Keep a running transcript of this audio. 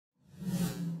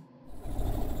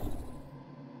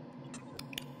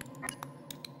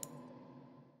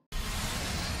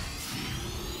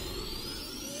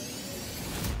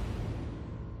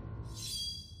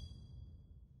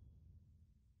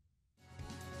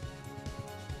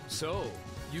So,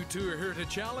 you two are here to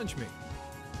challenge me.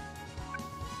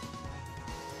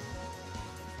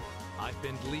 I've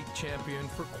been league champion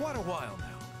for quite a while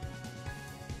now.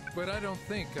 But I don't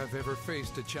think I've ever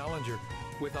faced a challenger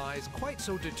with eyes quite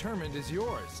so determined as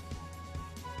yours.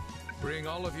 Bring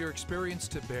all of your experience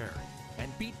to bear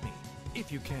and beat me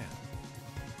if you can.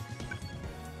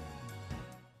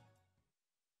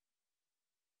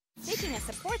 Picking a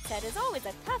support set is always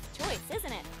a tough choice,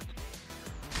 isn't it?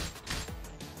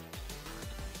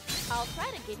 I'll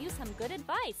try to give you some good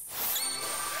advice.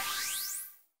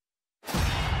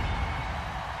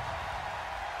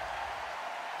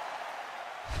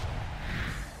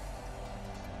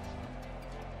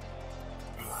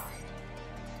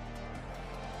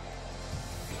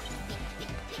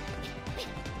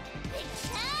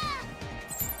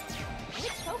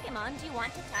 Which Pokemon do you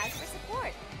want to tag for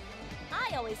support?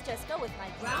 I always just go with my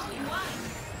Round one.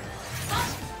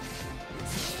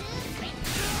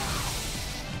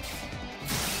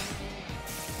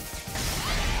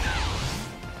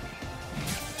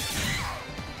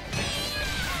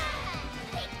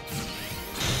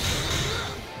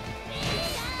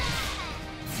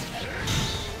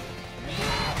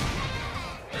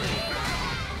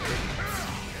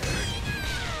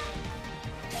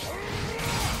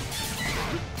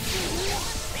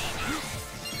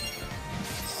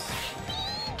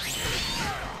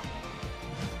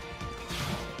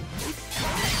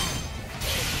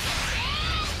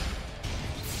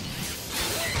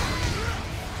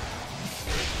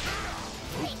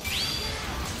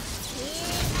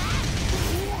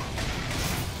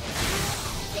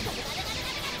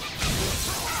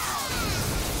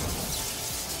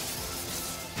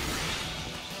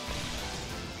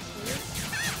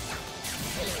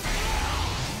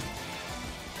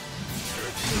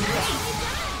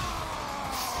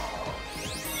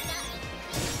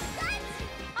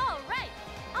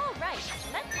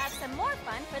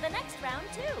 For the next round,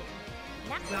 too.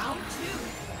 Now Round two.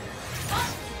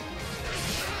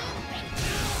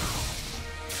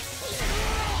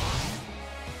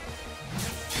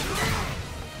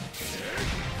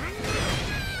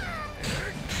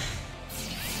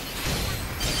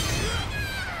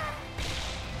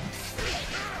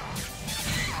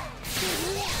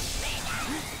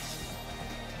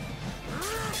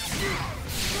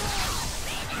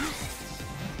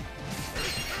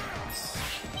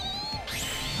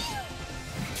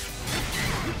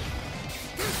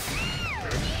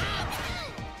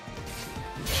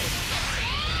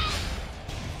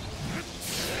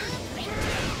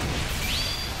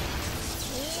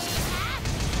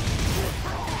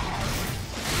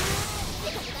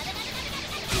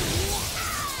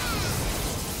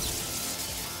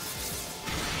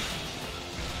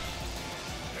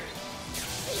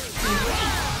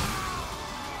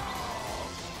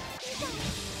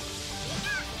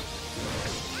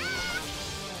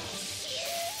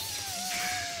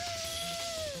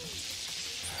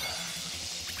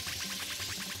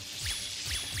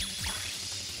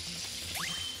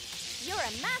 You're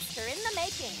a master in the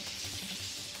making.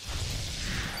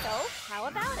 So, how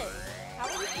about it? How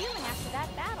are you feeling after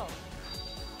that battle?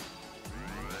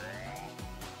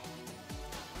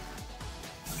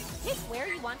 Pick where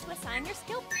you want to assign your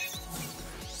skill.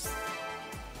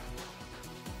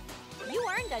 You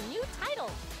earned a new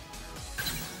title.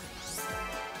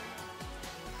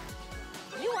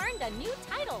 You earned a new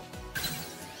title.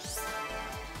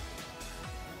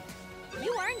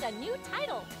 You earned a new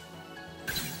title.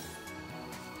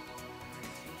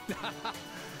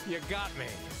 You got me.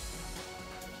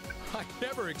 I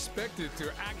never expected to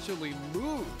actually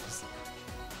lose.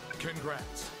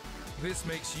 Congrats. This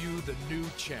makes you the new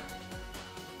champ.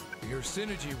 Your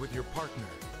synergy with your partner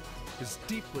has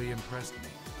deeply impressed me.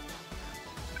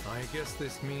 I guess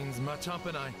this means Machamp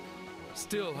and I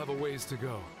still have a ways to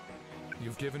go.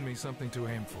 You've given me something to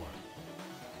aim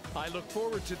for. I look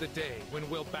forward to the day when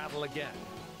we'll battle again.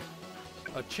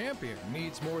 A champion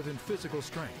needs more than physical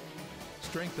strength.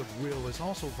 Strength of will is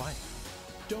also vital.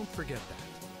 Don't forget that.